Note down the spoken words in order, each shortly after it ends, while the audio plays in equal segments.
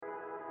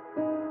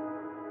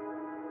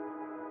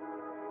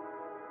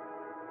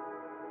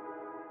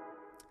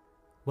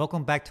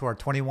Welcome back to our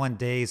 21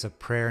 days of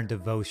prayer and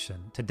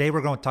devotion. Today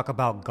we're going to talk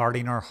about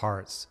guarding our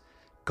hearts.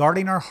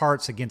 Guarding our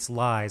hearts against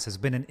lies has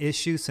been an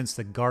issue since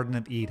the Garden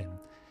of Eden.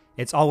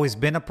 It's always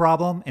been a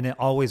problem, and it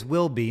always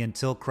will be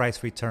until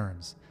Christ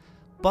returns.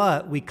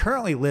 But we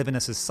currently live in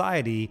a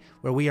society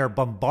where we are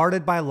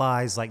bombarded by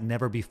lies like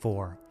never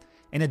before.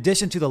 In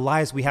addition to the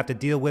lies we have to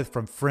deal with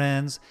from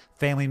friends,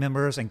 family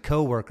members, and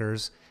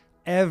coworkers,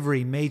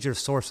 every major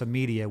source of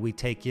media we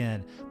take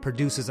in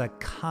produces a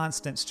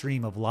constant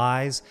stream of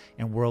lies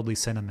and worldly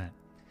sentiment.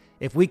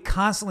 If we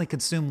constantly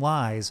consume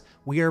lies,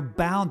 we are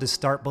bound to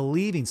start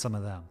believing some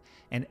of them.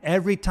 And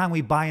every time we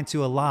buy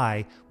into a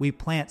lie, we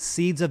plant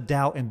seeds of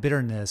doubt and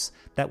bitterness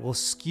that will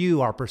skew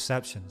our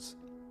perceptions.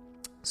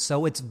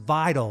 So it's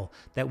vital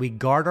that we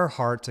guard our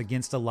hearts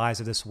against the lies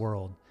of this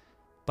world.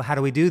 But how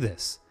do we do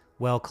this?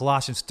 Well,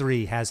 Colossians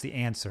 3 has the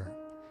answer.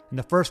 In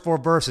the first 4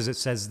 verses, it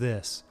says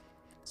this: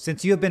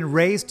 "Since you have been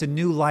raised to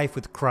new life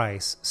with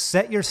Christ,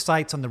 set your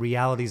sights on the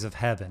realities of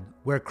heaven,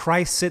 where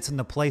Christ sits in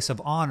the place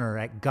of honor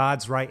at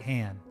God's right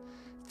hand.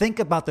 Think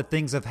about the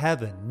things of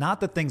heaven,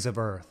 not the things of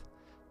earth.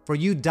 For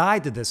you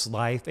died to this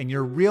life, and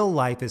your real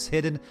life is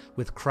hidden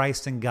with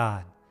Christ in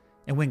God.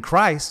 And when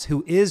Christ,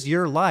 who is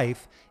your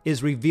life,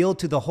 is revealed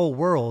to the whole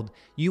world,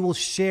 you will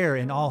share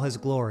in all his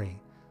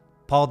glory."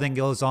 Paul then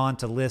goes on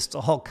to list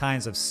all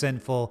kinds of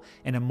sinful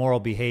and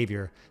immoral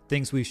behavior,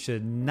 things we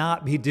should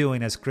not be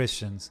doing as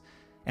Christians.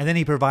 And then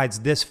he provides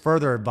this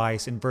further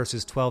advice in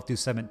verses 12 through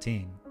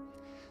 17.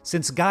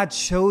 "Since God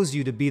chose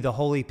you to be the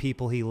holy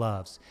people he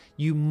loves,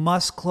 you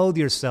must clothe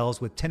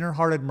yourselves with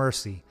tender-hearted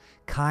mercy,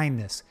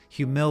 kindness,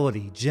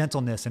 humility,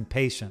 gentleness, and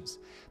patience.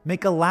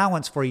 Make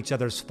allowance for each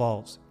other's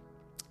faults,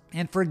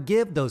 and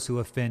forgive those who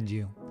offend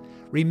you.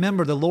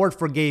 Remember, the Lord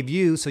forgave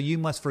you, so you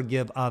must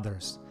forgive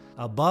others.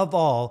 Above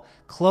all,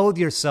 clothe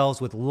yourselves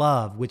with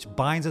love, which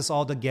binds us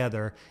all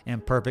together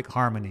in perfect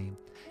harmony.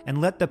 And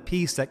let the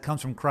peace that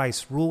comes from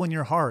Christ rule in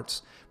your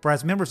hearts. For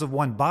as members of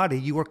one body,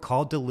 you are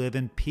called to live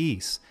in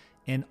peace,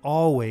 and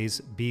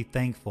always be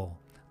thankful.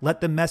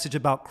 Let the message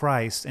about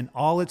Christ and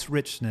all its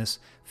richness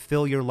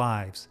fill your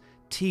lives.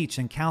 Teach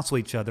and counsel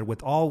each other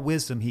with all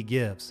wisdom he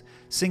gives.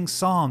 Sing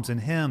psalms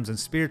and hymns and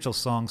spiritual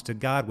songs to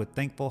God with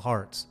thankful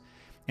hearts.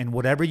 And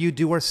whatever you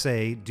do or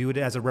say, do it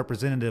as a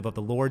representative of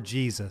the Lord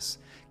Jesus,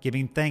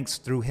 giving thanks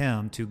through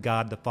him to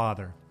God the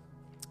Father."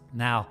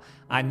 Now,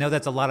 I know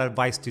that's a lot of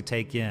advice to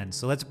take in,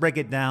 so let's break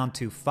it down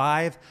to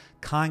 5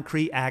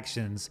 concrete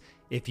actions.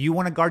 If you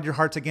want to guard your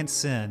hearts against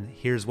sin,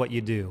 here's what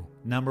you do.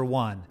 Number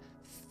 1,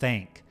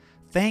 thank.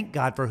 Thank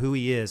God for who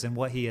he is and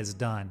what he has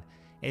done.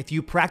 If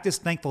you practice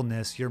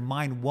thankfulness, your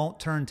mind won't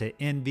turn to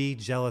envy,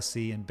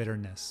 jealousy, and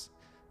bitterness.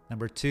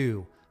 Number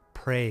 2,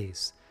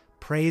 praise.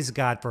 Praise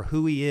God for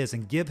who he is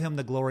and give him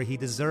the glory he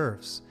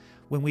deserves.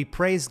 When we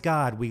praise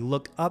God, we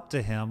look up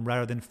to him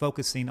rather than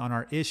focusing on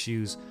our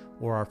issues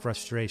or our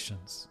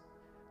frustrations.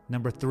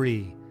 Number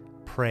 3,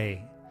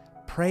 pray.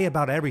 Pray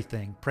about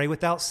everything. Pray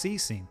without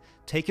ceasing.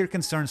 Take your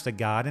concerns to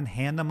God and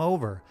hand them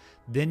over.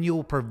 Then you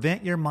will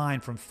prevent your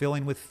mind from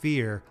filling with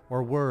fear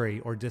or worry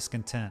or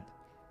discontent.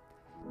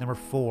 Number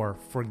 4,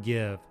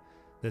 forgive.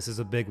 This is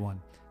a big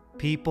one.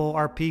 People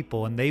are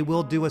people, and they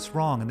will do us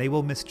wrong, and they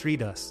will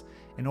mistreat us.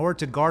 In order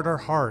to guard our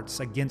hearts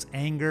against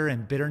anger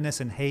and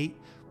bitterness and hate,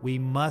 we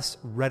must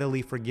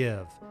readily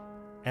forgive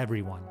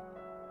everyone.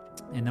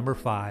 And number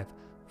 5,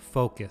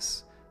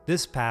 focus.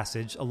 This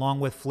passage, along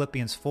with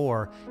Philippians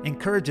 4,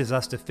 encourages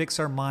us to fix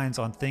our minds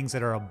on things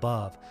that are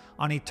above,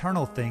 on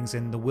eternal things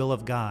in the will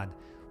of God.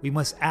 We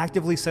must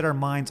actively set our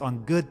minds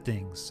on good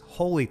things,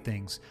 holy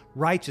things,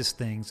 righteous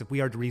things if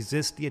we are to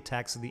resist the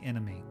attacks of the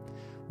enemy.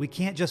 We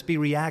can't just be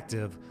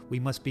reactive, we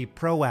must be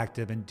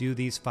proactive and do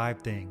these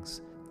 5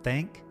 things: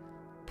 thank,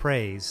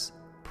 praise,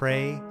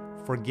 pray,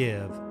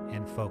 forgive,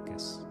 and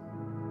focus.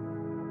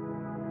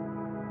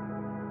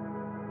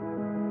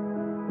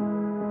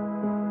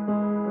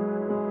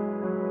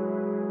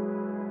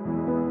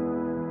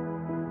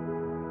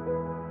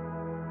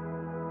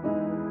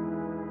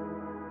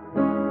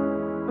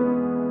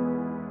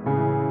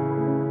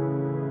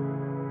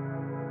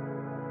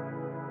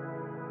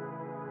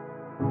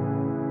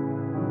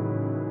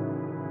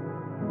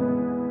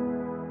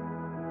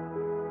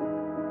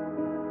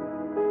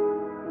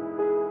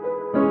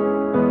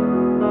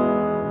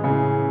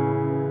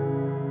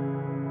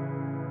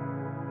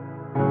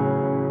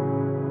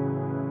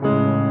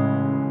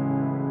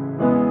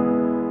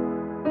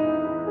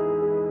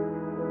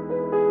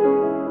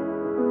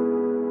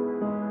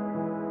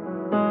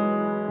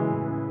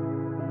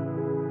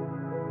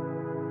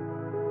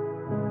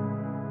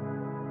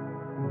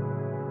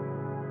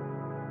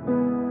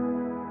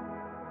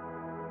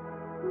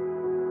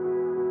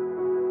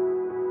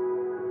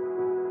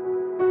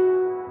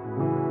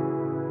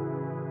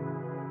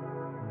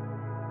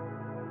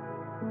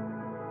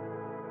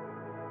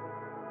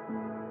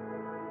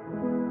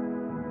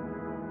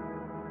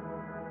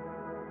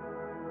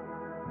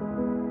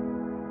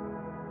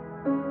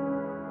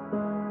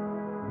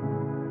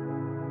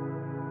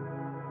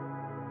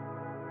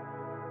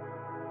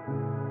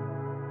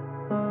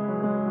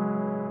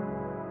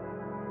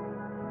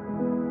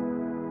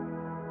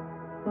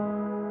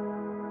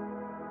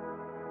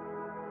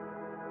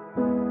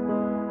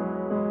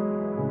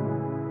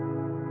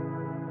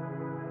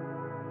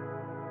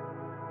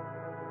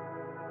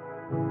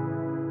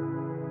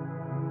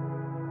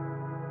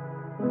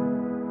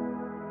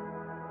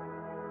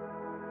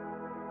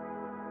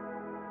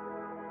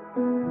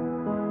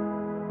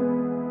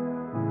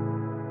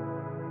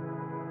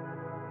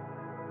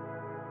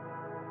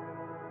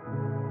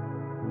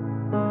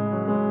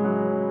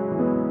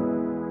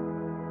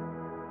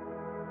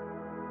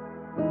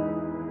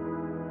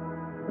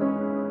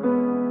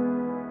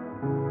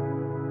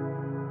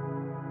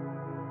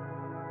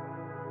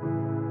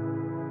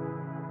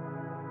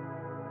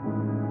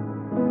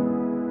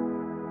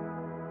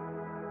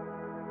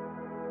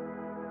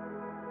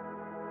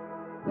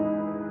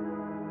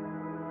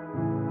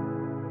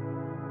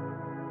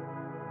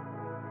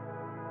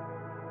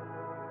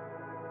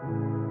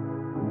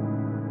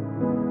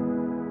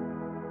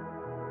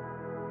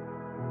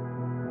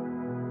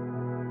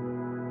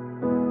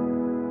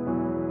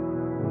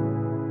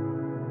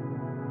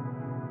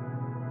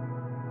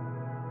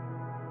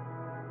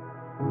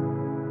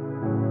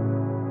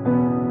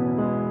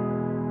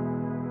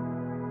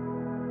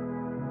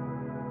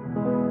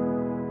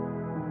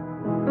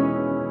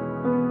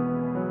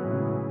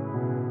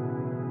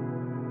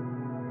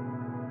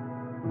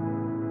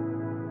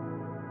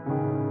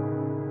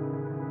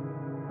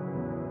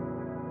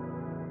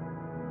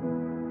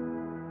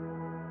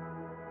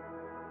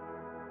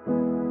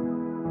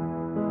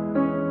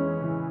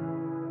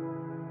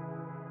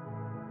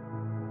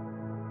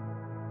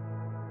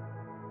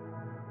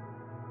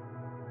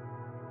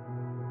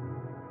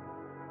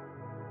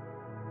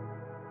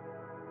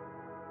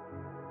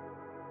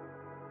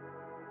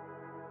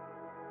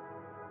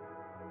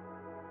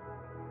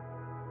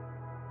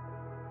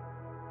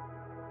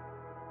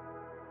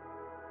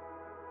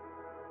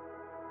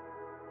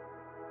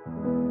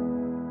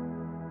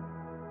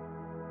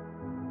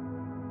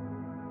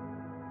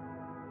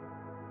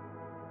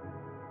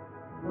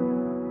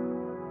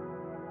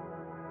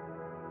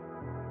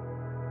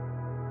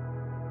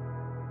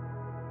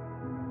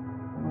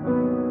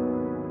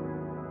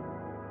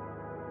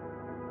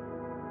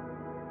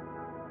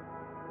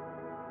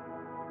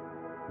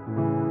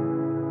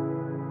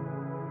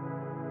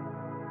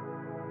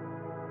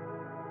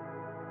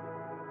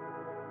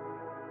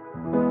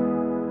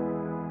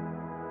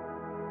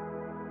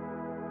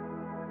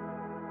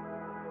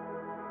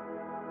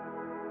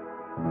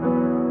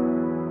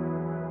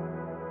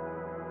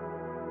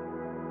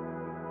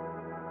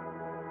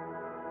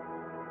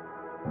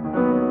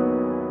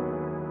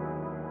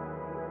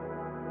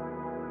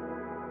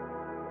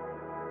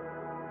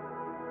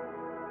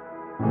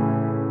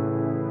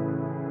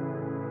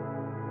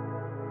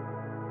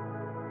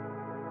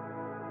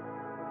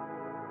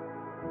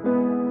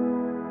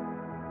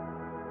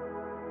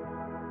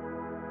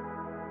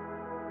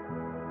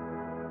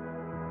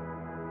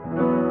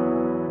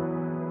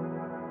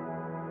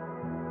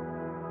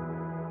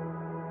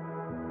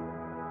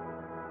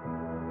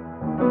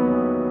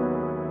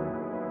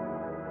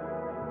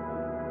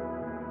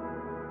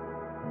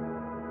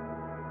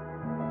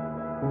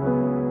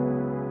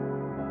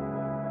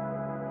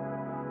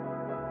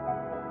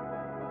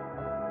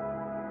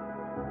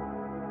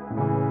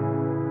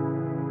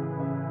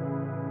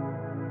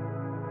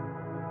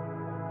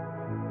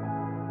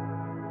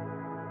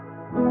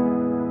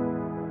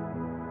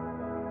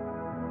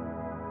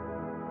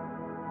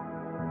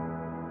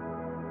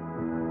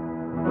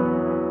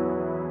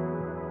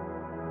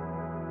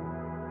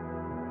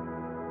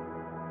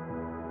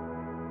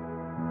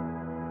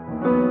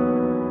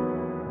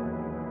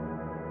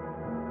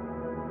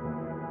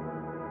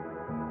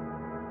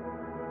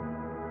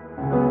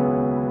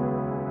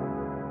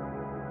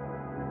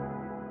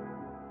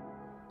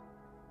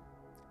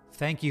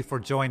 Thank you for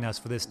joining us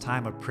for this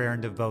time of prayer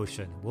and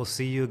devotion. We'll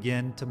see you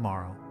again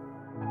tomorrow.